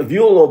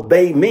you'll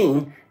obey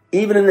me,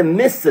 even in the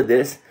midst of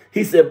this,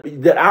 he said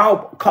that I'll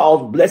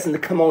cause blessing to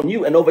come on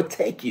you and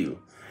overtake you.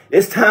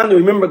 It's time to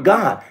remember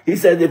God. He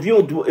said, if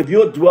you'll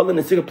dwell in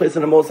the secret place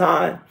of the Most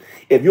High,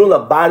 if you'll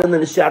abide in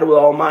the shadow of the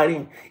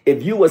Almighty,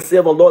 if you will say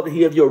of the Lord that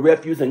he is your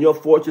refuge and your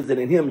fortress, and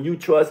in him you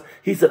trust,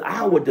 he said,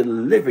 I will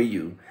deliver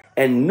you,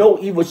 and no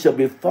evil shall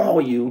befall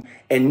you,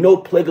 and no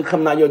plague will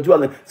come nigh your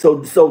dwelling.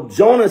 So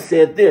Jonah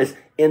said this,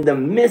 in the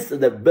midst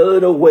of the belly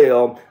of the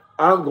whale,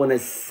 I'm going to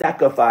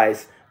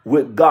sacrifice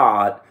with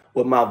God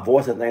with my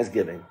voice of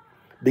thanksgiving.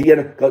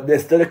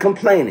 Instead of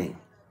complaining,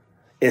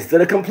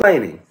 instead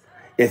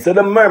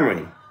of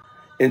murmuring,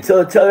 until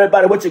I tell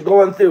everybody what you're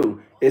going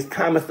through, it's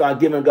time to start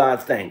giving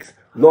God thanks.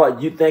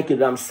 Lord, you thank you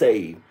that I'm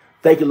saved.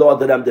 Thank you, Lord,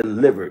 that I'm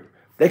delivered.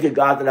 Thank you,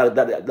 God,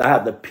 that I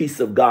have the peace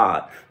of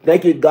God.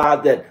 Thank you,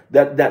 God,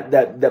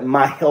 that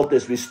my health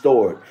is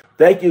restored.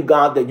 Thank you,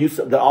 God,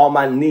 that all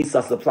my needs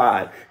are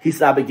supplied. He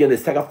said, I begin to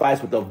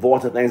sacrifice with the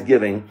voice of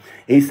thanksgiving.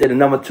 He said, and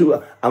number two,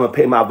 I'm going to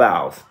pay my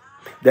vows.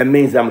 That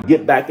means I'm going to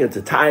get back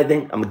into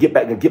tithing. I'm going to get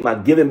back and get my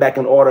giving back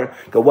in order.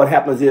 Because what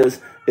happens is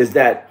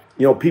that,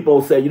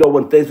 people say,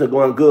 when things are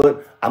going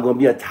good, I'm going to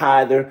be a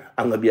tither.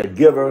 I'm going to be a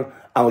giver.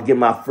 I'm going to give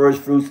my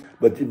first fruits.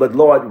 But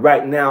Lord,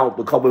 right now,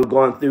 because we're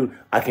going through,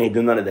 I can't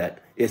do none of that.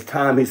 It's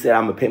time, he said,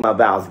 I'm going to pay my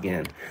vows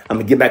again. I'm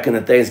going to get back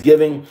into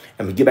Thanksgiving.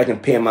 I'm going to get back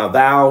and paying my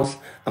vows.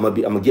 I'm going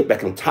to get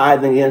back in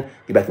tithing again,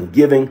 get back in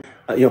giving.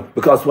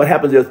 Because what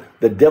happens is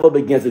the devil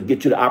begins to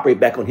get you to operate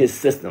back on his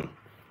system.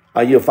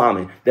 You'll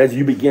follow me? As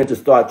you begin to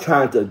start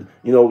trying to,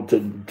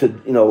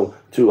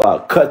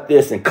 cut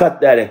this and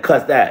cut that and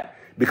cut that.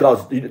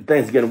 Because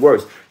things are getting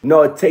worse.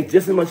 No, it takes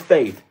just as much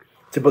faith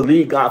to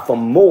believe God for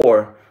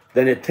more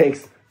than it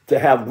takes to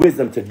have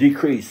wisdom to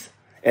decrease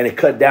and to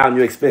cut down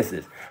your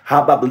expenses.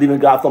 How about believing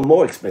God for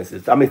more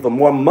expenses? For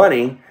more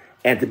money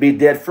and to be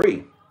debt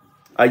free.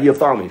 You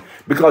follow me?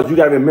 Because you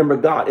got to remember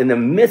God. In the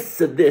midst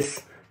of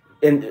this,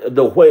 in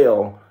the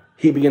whale,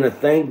 he began to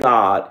thank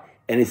God.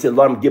 And he said,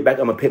 Lord, I'm going to get back.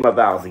 I'm going to pay my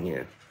vows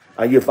again.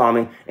 You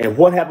follow me? And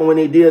what happened when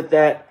he did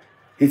that?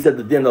 He said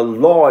that then the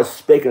Lord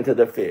spake unto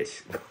the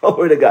fish.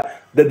 Glory to God.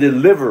 The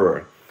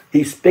deliverer.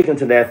 He spake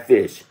unto that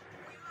fish.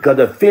 Because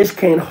the fish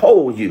can't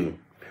hold you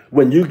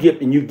when you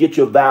get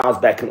your vows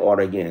back in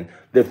order again.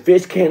 The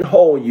fish can't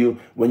hold you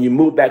when you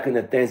move back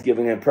into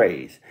thanksgiving and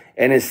praise.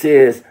 And it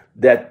says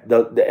that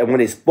when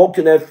he spoke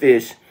to that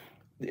fish,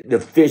 the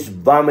fish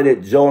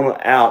vomited Jonah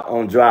out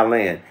on dry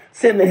land.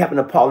 Same thing happened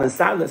to Paul and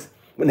Silas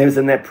when they was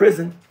in that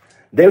prison.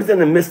 They was in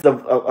the midst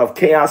of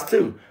chaos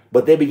too.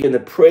 But they began to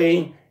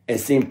pray and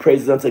sing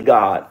praises unto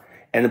God.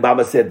 And the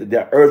Bible said that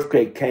the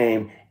earthquake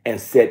came and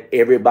set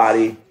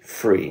everybody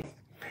free.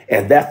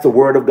 And that's the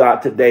word of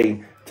God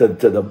today to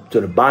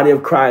the body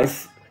of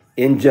Christ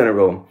in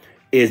general,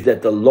 is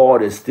that the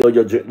Lord is still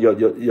your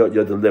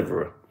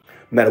deliverer.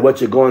 No matter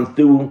what you're going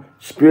through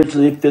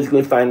spiritually,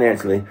 physically,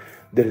 financially,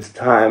 that it's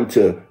time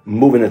to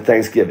move into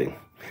thanksgiving.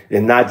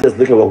 And not just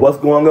looking at what's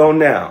going on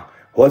now,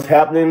 what's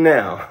happening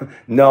now.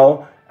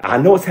 No, I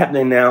know what's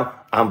happening now.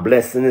 I'm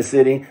blessed in the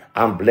city.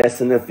 I'm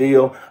blessed in the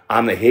field.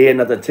 I'm the head,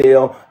 not the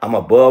tail. I'm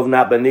above,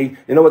 not beneath.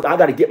 You know what? I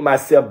got to get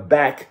myself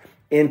back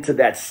into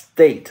that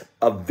state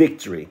of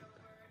victory.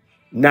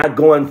 Not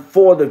going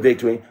for the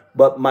victory,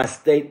 but my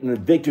state in the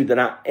victory that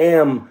I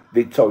am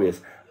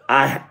victorious.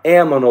 I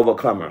am an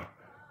overcomer.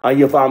 Are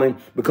you following?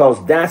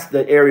 Because that's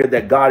the area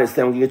that God is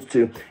saying we get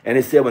to. And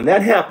he said, when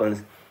that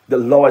happens, the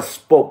Lord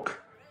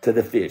spoke to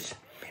the fish.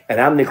 And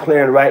I'm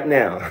declaring right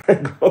now,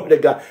 glory to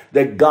God,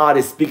 that God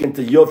is speaking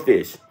to your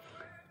fish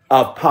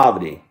of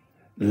poverty,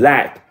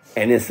 lack,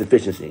 and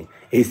insufficiency.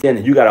 He's saying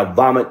that you got to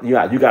vomit.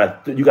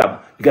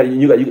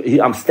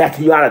 I'm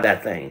snatching you out of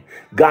that thing.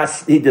 God,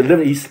 he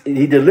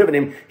delivered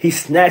him. He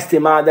snatched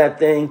him out of that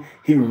thing.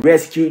 He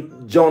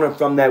rescued Jonah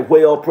from that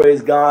whale.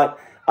 Praise God.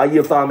 Are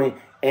you following me?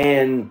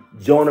 And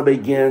Jonah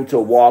began to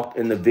walk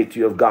in the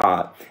victory of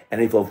God, and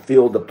he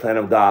fulfilled the plan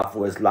of God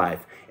for his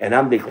life. And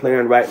I'm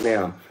declaring right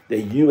now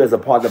that you, as a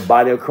part of the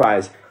body of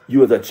Christ,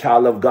 you as a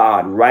child of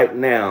God right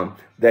now,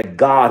 that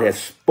God has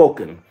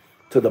spoken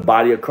to the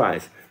body of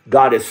Christ.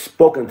 God has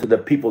spoken to the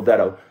people that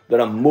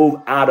are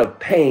moved out of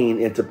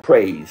pain into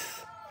praise,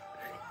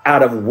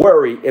 out of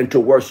worry into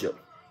worship.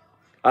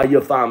 Are you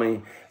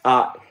following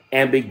me?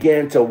 And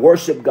begin to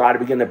worship God, and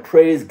begin to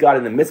praise God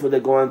in the midst of what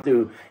they're going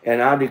through.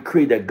 And I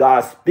decree that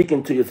God's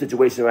speaking to your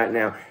situation right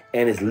now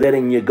and is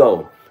letting you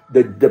go.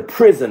 The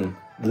prison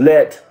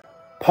let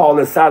Paul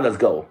and Silas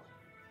go.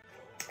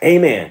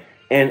 Amen.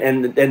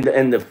 And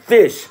the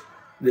fish,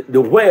 the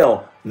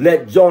whale,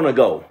 let Jonah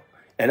go.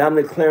 And I'm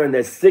declaring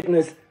that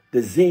sickness,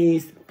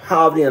 disease,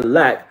 poverty, and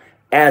lack,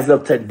 as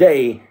of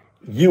today,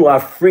 you are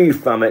free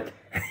from it.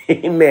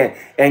 Amen.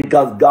 And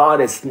because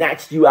God has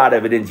snatched you out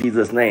of it in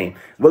Jesus' name.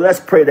 Well, let's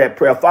pray that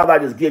prayer. Father, I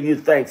just give you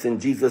thanks in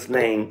Jesus'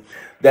 name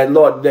that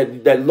Lord,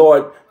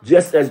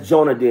 just as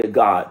Jonah did,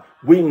 God,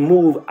 we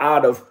move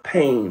out of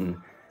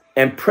pain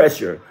and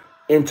pressure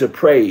into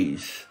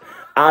praise,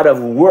 out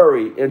of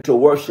worry into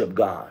worship,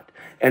 God.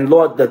 And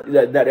Lord,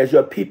 that as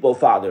your people,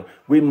 Father,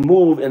 we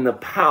move in the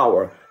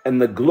power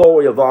and the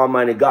glory of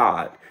Almighty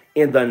God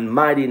in the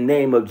mighty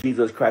name of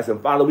Jesus Christ.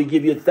 And Father, we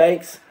give you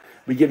thanks.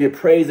 We give you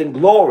praise and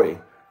glory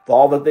for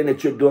all the things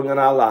that you're doing in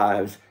our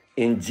lives.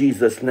 In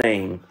Jesus'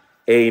 name,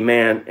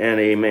 amen and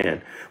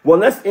amen. Well,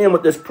 let's end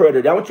with this prayer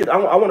today. I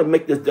want to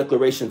make this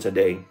declaration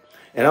today.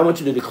 And I want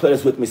you to declare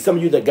this with me. Some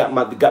of you that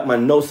got my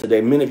notes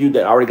today, many of you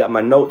that already got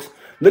my notes,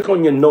 look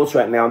on your notes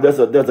right now. There's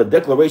a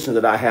declaration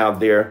that I have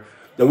there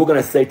that we're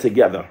going to say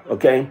together,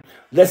 okay?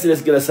 Let's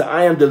just get us.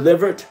 I am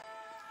delivered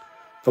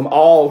from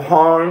all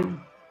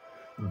harm,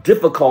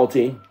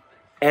 difficulty,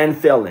 and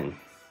failing.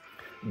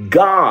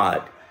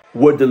 God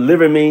will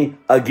deliver me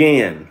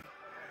again.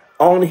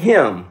 On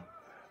him,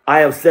 I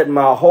have set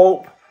my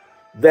hope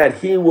that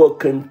he will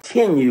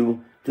continue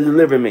to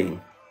deliver me.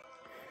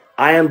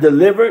 I am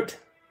delivered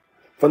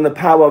from the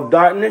power of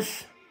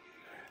darkness.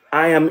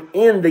 I am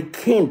in the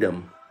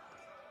kingdom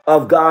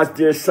of God's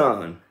dear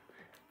Son.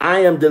 I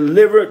am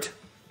delivered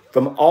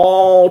from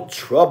all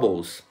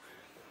troubles.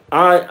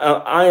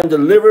 I am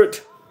delivered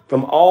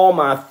from all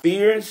my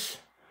fears,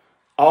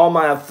 all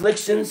my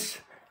afflictions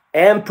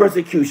and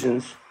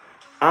persecutions.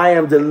 I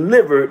am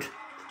delivered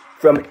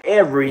from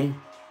every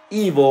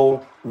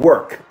evil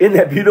work. Isn't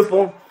that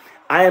beautiful?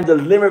 I am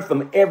delivered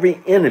from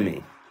every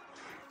enemy.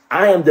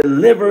 I am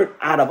delivered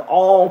out of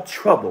all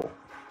trouble.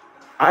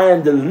 I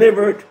am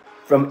delivered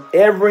from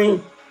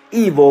every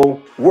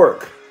evil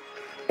work.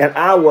 And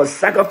I will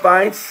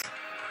sacrifice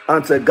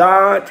unto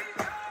God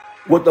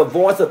with the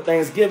voice of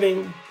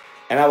thanksgiving,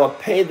 and I will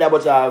pay that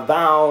which I have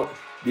vowed,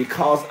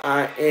 because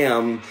I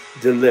am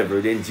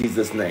delivered in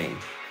Jesus' name.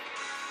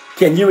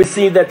 Can you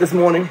receive that this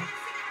morning?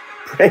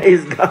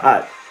 Praise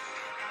God.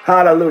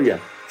 Hallelujah.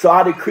 So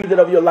I decree that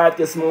over your life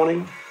this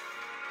morning.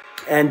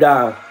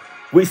 And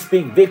we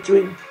speak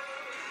victory.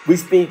 We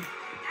speak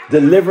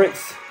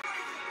deliverance.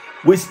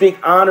 We speak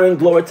honor and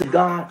glory to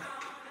God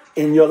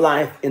in your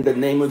life in the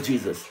name of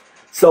Jesus.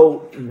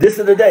 So this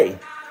is the day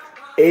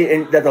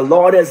that the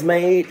Lord has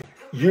made.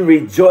 You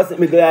rejoice and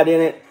be glad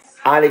in it.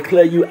 I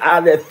declare you out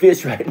of that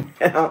fish right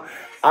now.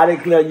 I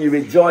declare you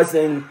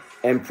rejoicing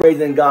and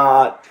praising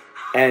God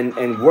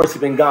and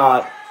worshiping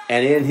God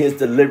and in his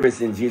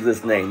deliverance in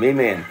Jesus' name.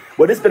 Amen.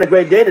 Well, it's been a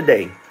great day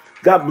today.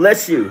 God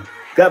bless you.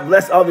 God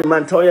bless all of you,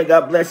 Montoya.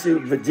 God bless you,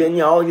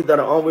 Virginia. All of you that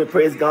are on with,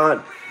 praise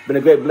God. Been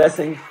a great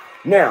blessing.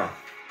 Now,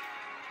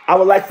 I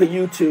would like for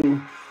you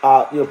to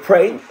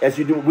pray as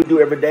we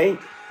do every day.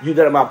 You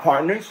that are my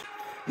partners.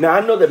 Now,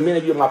 I know that many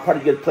of you, my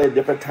partners, get played at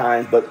different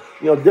times, but,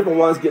 different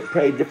ones get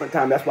prayed different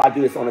times. That's why I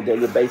do this on a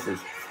daily basis.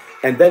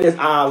 And that is,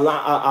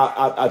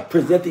 I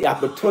present the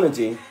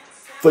opportunity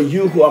for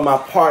you who are my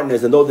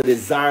partners and those that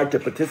desire to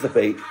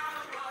participate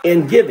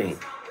in giving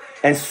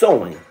and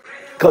sowing.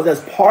 Because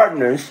as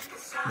partners,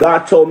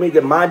 God told me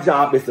that my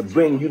job is to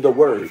bring you the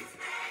word,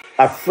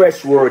 a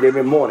fresh word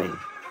every morning.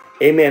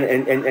 Amen.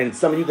 And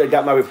some of you that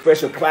got my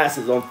refresher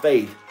classes on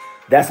faith,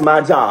 that's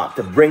my job,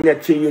 to bring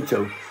that to you,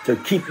 to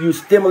keep you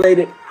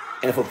stimulated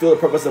and fulfill the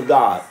purpose of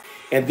God.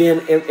 And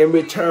then in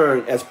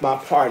return, as my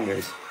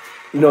partners,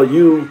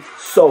 you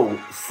sow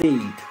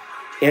seed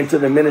into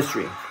the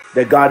ministry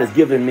that God has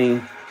given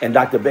me and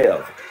Dr.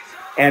 Bev.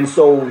 And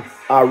so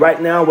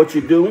right now, what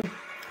you do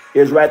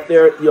is right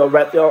there,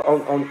 right there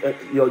on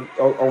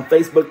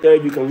Facebook there,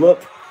 you can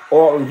look,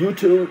 or on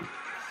YouTube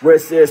where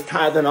it says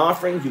tithe and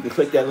offerings, you can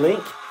click that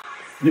link.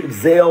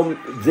 ZELLE,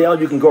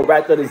 you can go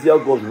right there to ZELLE,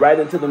 goes right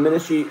into the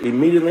ministry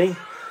immediately.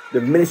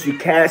 The ministry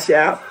Cash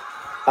App,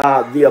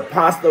 the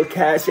Apostle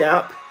Cash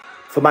App,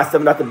 for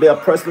myself, Dr. Bev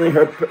personally,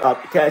 her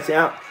Cash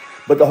App.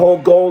 But the whole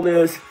goal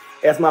is,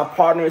 as my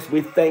partners,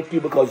 we thank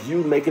you because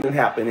you making it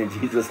happen in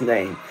Jesus'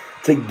 name.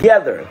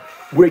 Together,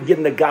 we're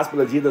getting the gospel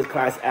of Jesus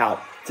Christ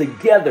out.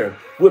 Together,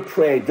 we're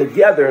praying.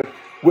 Together,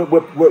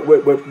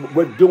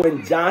 we're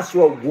doing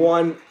Joshua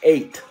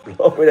 1:8.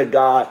 Glory to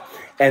God.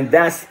 And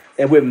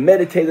we're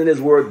meditating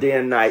His word day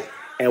and night.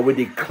 And we're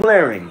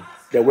declaring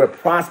that we're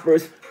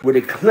prosperous. We're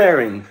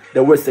declaring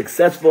that we're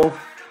successful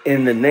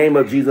in the name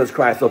of Jesus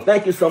Christ. So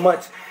thank you so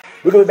much.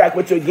 We're going to be back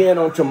with you again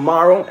on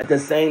tomorrow at the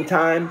same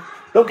time.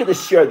 Don't forget to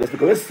share this,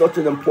 because it's such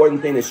an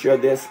important thing to share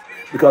this,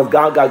 because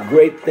God got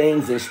great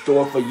things in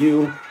store for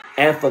you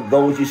and for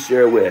those you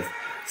share with.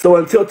 So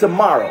until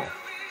tomorrow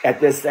at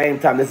this same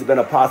time, this has been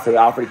Apostle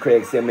Alfred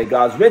ApostleACraigSr. May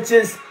God's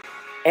riches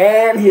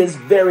and His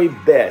very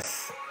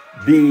best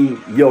be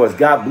yours.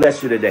 God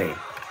bless you today.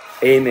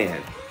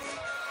 Amen.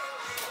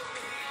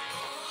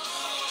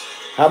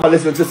 How about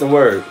listening to some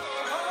word?